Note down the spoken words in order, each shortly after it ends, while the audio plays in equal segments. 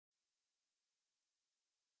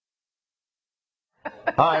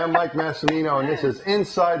Hi, I'm Mike Massimino, and this is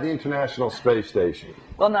Inside the International Space Station.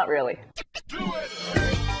 Well, not really.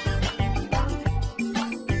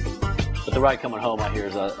 But the ride coming home, I hear,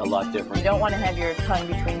 is a lot different. You don't want to have your tongue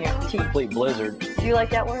between your teeth. Complete blizzard. Do you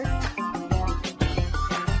like that word?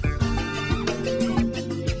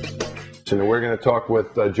 And we're going to talk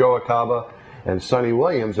with Joe Acaba and Suni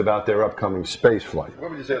Williams about their upcoming space flight.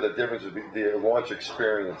 What would you say the difference would be, the launch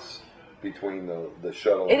experience between the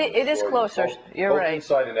shuttle and It is closer. You're both right.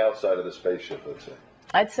 Inside and outside of the spaceship, let's say.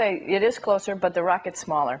 I'd say it is closer, but the rocket's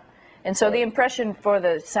smaller. And so the impression for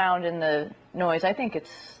the sound and the noise, I think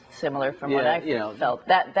it's similar from what I felt.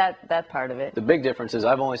 That part of it. The big difference is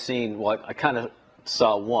I've only seen, well, I kind of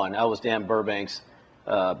saw one. I was Dan Burbank's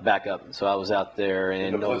backup, so I was out there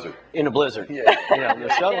in a blizzard. Yeah.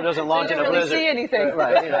 The shuttle doesn't launch in a blizzard. You didn't really see anything.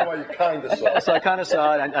 Right. That's why you kind of saw it. So I kind of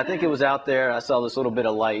saw it. I think it was out there. I saw this little bit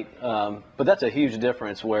of light. But that's a huge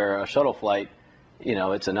difference where a shuttle flight,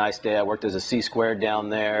 it's a nice day. I worked as a C-squared down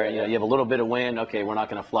there. You have a little bit of wind. Okay, we're not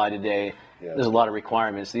going to fly today. Yeah. There's a lot of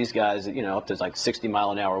requirements. These guys, up to like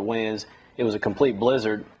 60-mile-an-hour winds. It was a complete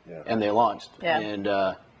blizzard, and they launched. Yeah.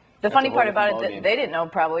 And the funny part about it, they didn't know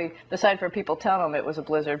probably, aside from people telling them it was a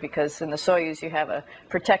blizzard, because in the Soyuz you have a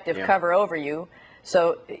protective cover over you,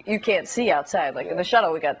 so you can't see outside. Like in the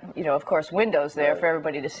shuttle, we got, of course, windows there for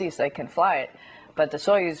everybody to see so they can fly it. But the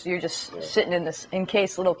Soyuz, you're just sitting in this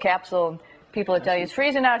encased little capsule, and people will tell you, it's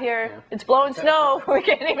freezing out here, it's blowing snow, we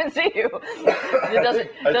can't even see you. It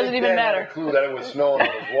doesn't even matter. I had a clue that it was snowing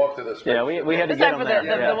on his walk to the space. Yeah, we had to get him there.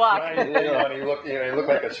 The walk. He looked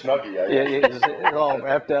like a Snuggie. He was all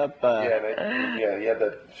wrapped up. He had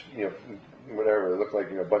that, whatever. It looked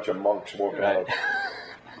like a bunch of monks walking out.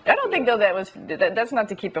 I don't think, though, that's not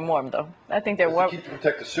to keep him warm, though. I think they're warm. To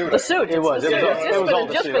protect the suit. The suit. It was. It was all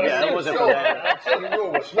the suit. It wasn't for that. He knew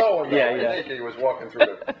it was snowing. He was walking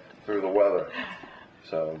through the weather.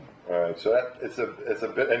 So, all right. So it's a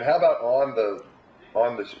bit. And how about on the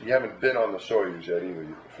you haven't been on the Soyuz yet either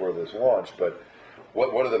for this launch, but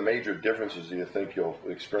what are the major differences do you think you'll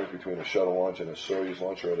experience between a shuttle launch and a Soyuz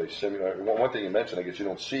launch? Or are they similar? One thing you mentioned, I guess you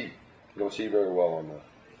don't see very well on the.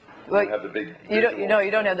 You don't have the big. You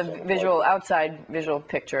don't have the outside visual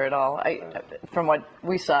picture at all. From what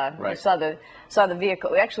we saw, we saw the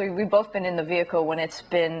vehicle. Actually, we've both been in the vehicle when it's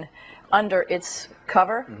been under its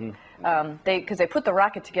cover. Because they put the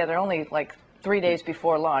rocket together only like 3 days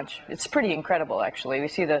before launch. It's pretty incredible, actually. We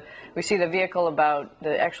see the vehicle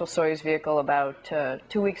the actual Soyuz vehicle about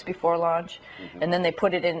 2 weeks before launch, and then they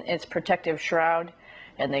put it in its protective shroud,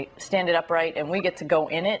 and they stand it upright, and we get to go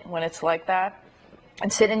in it when it's like that,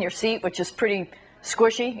 and sit in your seat, which is pretty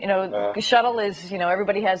squishy. The shuttle is,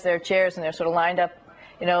 everybody has their chairs, and they're sort of lined up,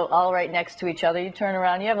 all right next to each other. You turn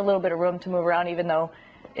around, you have a little bit of room to move around, even though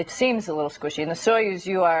it seems a little squishy. In the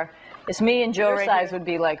Soyuz, it's me and Joe. Your size would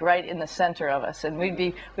be like right in the center of us, and we'd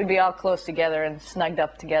be all close together and snugged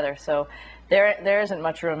up together. So there isn't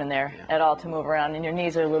much room in there at all to move around, and your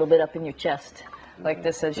knees are a little bit up in your chest, like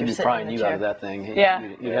this as you're sitting in the chair. Out of that thing.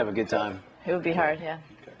 You'd have a good time. It would be hard,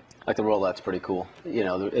 Like the rollout's pretty cool.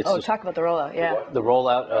 Talk about the rollout, The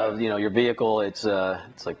rollout of your vehicle. It's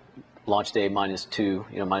like launch day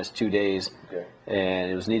 -2, minus 2 days,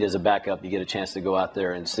 and it was neat as a backup. You get a chance to go out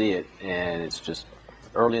there and see it, and it's just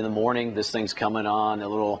early in the morning. This thing's coming on a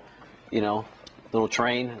little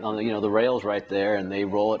train on the rails right there, and they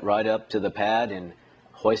roll it right up to the pad and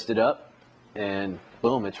hoist it up, and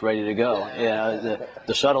boom, it's ready to go.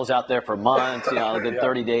 The shuttle's out there for months, a good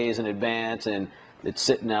 30 days in advance, and it's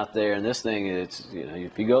sitting out there. And this thing,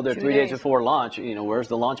 if you go there 3 days before launch, where's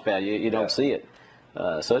the launch pad? You don't see it.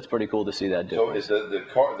 So it's pretty cool to see that difference. So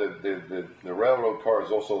is the railroad car is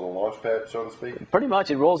also the launch pad, so to speak? Pretty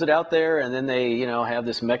much. It rolls it out there, and then they have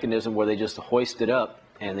this mechanism where they just hoist it up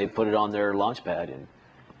and they put it on their launch pad. And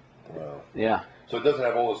wow. So it doesn't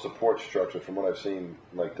have all the support structure from what I've seen,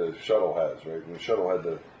 like the shuttle has, right? And the shuttle had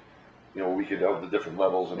we could have the different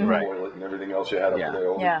levels and the toilet and everything else you had up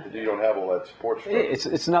there. You don't have all that support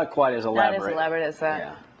structure. It's not quite as elaborate. Not as elaborate as that.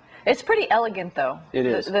 Yeah. It's pretty elegant, though. It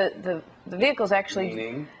is. The vehicle's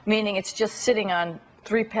actually meaning it's just sitting on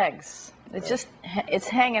 3 pegs. It's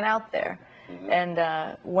hanging out there, and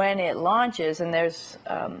when it launches, and there's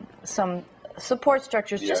some support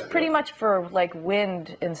structures, just pretty much for like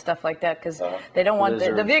wind and stuff like that, because they don't want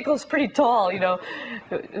the vehicle's pretty tall.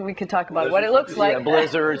 We could talk about what it looks like.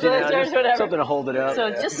 Blizzards, whatever. Something to hold it up.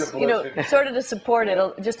 So just sort of to support it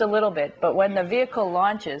just a little bit. But when the vehicle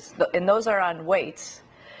launches, and those are on weights.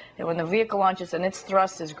 And when the vehicle launches and its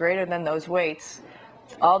thrust is greater than those weights,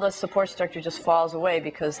 all the support structure just falls away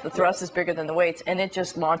because the thrust is bigger than the weights, and it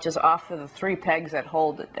just launches off of the 3 pegs that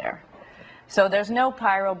hold it there. So there's no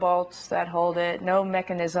pyro bolts that hold it, no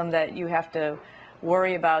mechanism that you have to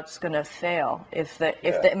worry about is going to fail. If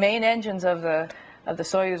the main engines of the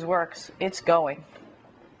Soyuz works, it's going.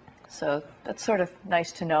 So that's sort of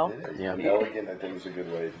nice to know. It is. Yeah. Elegant, I think, is a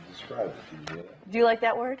good way to describe it. Do you like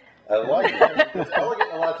that word? I like it. It's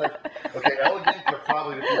elegant a lot of times. Okay, elegant to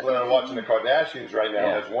probably the people that are watching the Kardashians right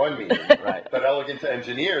now has one meaning. Right. But elegant to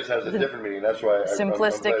engineers has a different meaning. That's why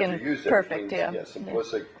simplistic I'm glad you used it. perfect. It means,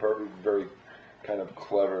 simplistic, perfect, very kind of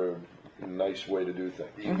clever, nice way to do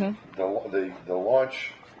things. The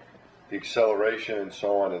launch, the acceleration, and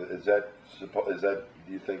so on. Is that?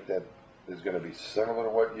 Do you think that is going to be similar to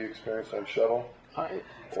what you experienced on shuttle?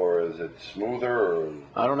 Or is it smoother? Or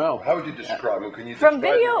I don't know. How would you describe it? Can you from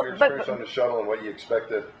describe video, your experience on the shuttle and what you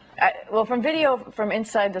expected? Well, from video from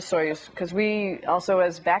inside the Soyuz, because we also,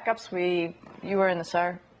 as backups, you were in the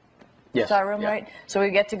SAR room, right? So we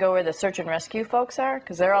get to go where the search and rescue folks are,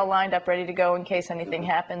 because they're all lined up ready to go in case anything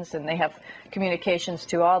happens, and they have communications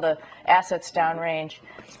to all the assets downrange.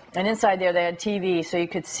 And inside there, they had TV, so you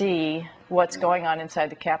could see what's going on inside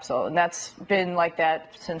the capsule. And that's been like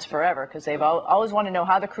that since forever, because they've always wanted to know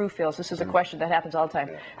how the crew feels. This is a question that happens all the time.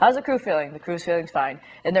 How's the crew feeling? The crew's feeling fine.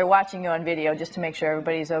 And they're watching you on video just to make sure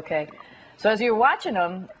everybody's okay. So as you're watching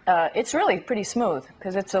them, it's really pretty smooth,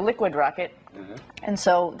 because it's a liquid rocket. And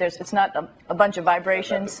so it's not a bunch of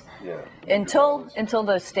vibrations until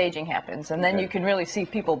the staging happens. And then you can really see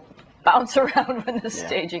people bounce around when the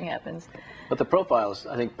staging happens. But the profile is,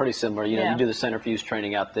 I think, pretty similar. You know, you do the centrifuge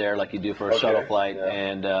training out there like you do for a shuttle flight,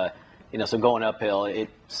 and you know, so going uphill, it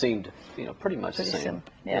seemed, you know, pretty much the same.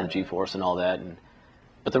 The G-force and all that.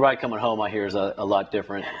 But the ride coming home, I hear, is a lot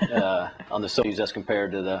different on the Soyuz as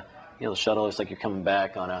compared to the shuttle. It's like you're coming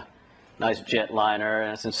back on a nice jetliner,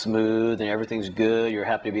 and it's smooth, and everything's good. You're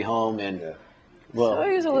happy to be home, and well,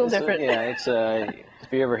 Soyuz a little different. It's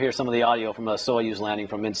if you ever hear some of the audio from a Soyuz landing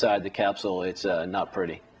from inside the capsule, it's not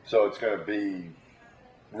pretty. So it's going to be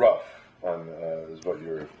rough on is what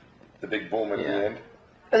the big boom at the end.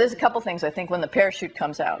 But there's a couple things, I think, when the parachute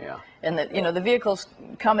comes out, and the vehicle's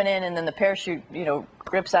coming in, and then the parachute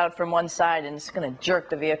grips out from one side, and it's going to jerk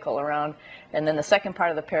the vehicle around, and then the second part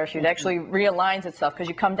of the parachute actually realigns itself, because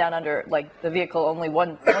you come down under, like, the vehicle, only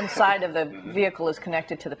one side of the vehicle is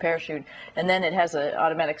connected to the parachute, and then it has an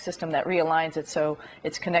automatic system that realigns it so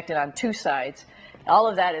it's connected on two sides. All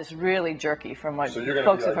of that is really jerky from what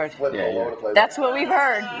folks have heard. That's what we've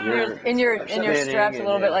heard. You're in your straps a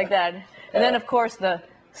little bit like that, and then of course the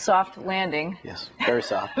soft landing. Yes, very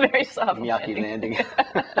soft. Very soft. Miyake landing.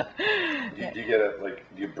 Do you get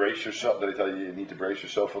do you brace yourself? Did they tell you need to brace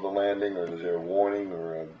yourself for the landing, or is there a warning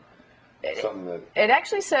or something that? It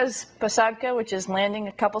actually says Posadka, which is landing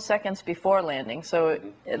a couple seconds before landing. So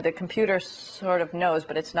the computer sort of knows,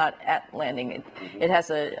 but it's not at landing. It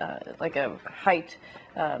has like a height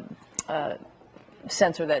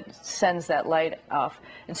sensor that sends that light off,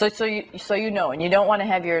 and so you know, and you don't want to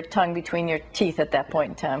have your tongue between your teeth at that point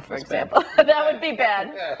in time, for example. That would be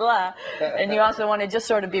bad. Blah. And you also want to just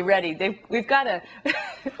sort of be ready. We've got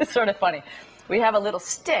it's sort of funny. We have a little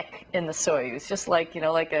stick in the Soyuz, just like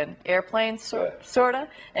like an airplane sorta,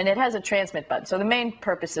 and it has a transmit button. So the main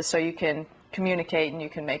purpose is so you can communicate and you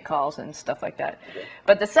can make calls and stuff like that.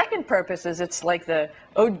 But the second purpose is it's like the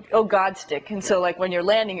oh God stick, and so like when you're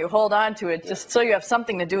landing, you hold on to it just so you have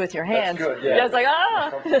something to do with your hands. That's good,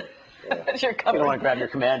 It's like you're coming. You don't want to grab your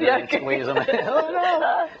commander and squeeze them.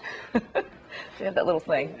 Oh no! You have that little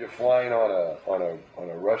thing. You're flying on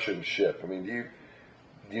a Russian ship. I mean,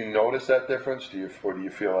 do you notice that difference? Or do you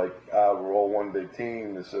feel like we're all one big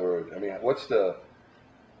team?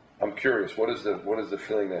 I'm curious. What is the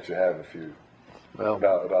feeling that you have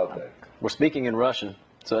about that? We're speaking in Russian,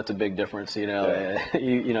 so that's a big difference. You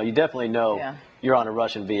definitely know you're on a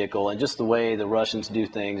Russian vehicle, and just the way the Russians do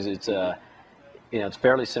things, it's it's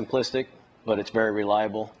fairly simplistic, but it's very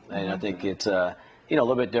reliable, and I think it's a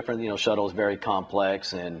little bit different. Shuttle is very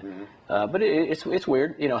complex, and but it's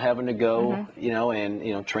weird, having to go,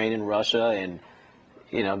 and train in Russia and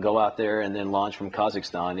go out there and then launch from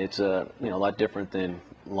Kazakhstan. It's a lot different than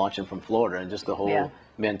launching from Florida, and just the whole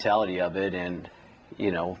mentality of it, and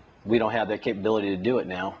we don't have that capability to do it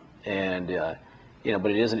now, and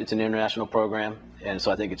but it's an international program, and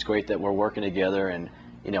so I think it's great that we're working together, and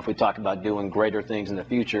if we talk about doing greater things in the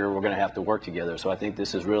future, we're going to have to work together. So I think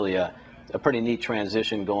this is really a pretty neat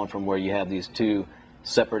transition, going from where you have these two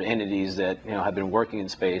separate entities that have been working in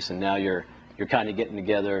space, and now you're kind of getting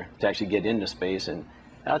together to actually get into space, and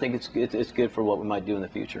I think it's good for what we might do in the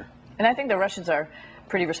future. And I think the Russians are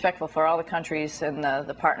pretty respectful for all the countries and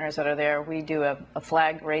the partners that are there. We do a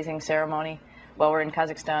flag raising ceremony while we're in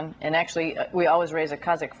Kazakhstan. And actually, we always raise a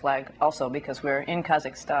Kazakh flag also because we're in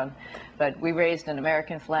Kazakhstan. But we raised an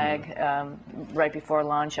American flag right before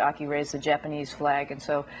launch. Aki raised the Japanese flag, and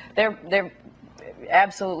so they're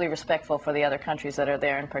absolutely respectful for the other countries that are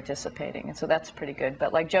there and participating, and so that's pretty good.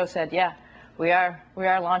 But like Joe said, yeah, we are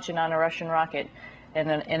launching on a Russian rocket and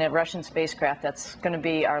in a Russian spacecraft. That's going to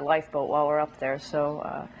be our lifeboat while we're up there.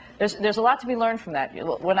 So there's a lot to be learned from that.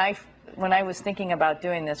 When I was thinking about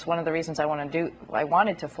doing this, one of the reasons I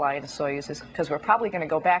wanted to fly in a Soyuz is because we're probably going to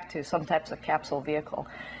go back to some types of capsule vehicle,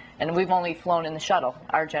 and we've only flown in the shuttle,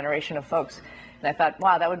 our generation of folks. And I thought,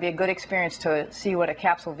 wow, that would be a good experience to see what a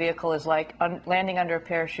capsule vehicle is like, landing under a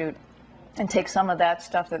parachute, and take some of that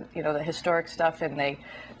stuff, that the historic stuff and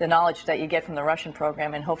the knowledge that you get from the Russian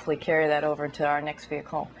program, and hopefully carry that over to our next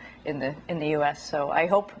vehicle in the U.S. So I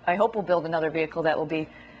hope we'll build another vehicle that will be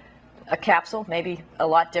a capsule, maybe a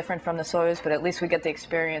lot different from the Soyuz, but at least we get the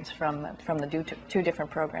experience from the two different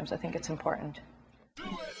programs. I think it's important.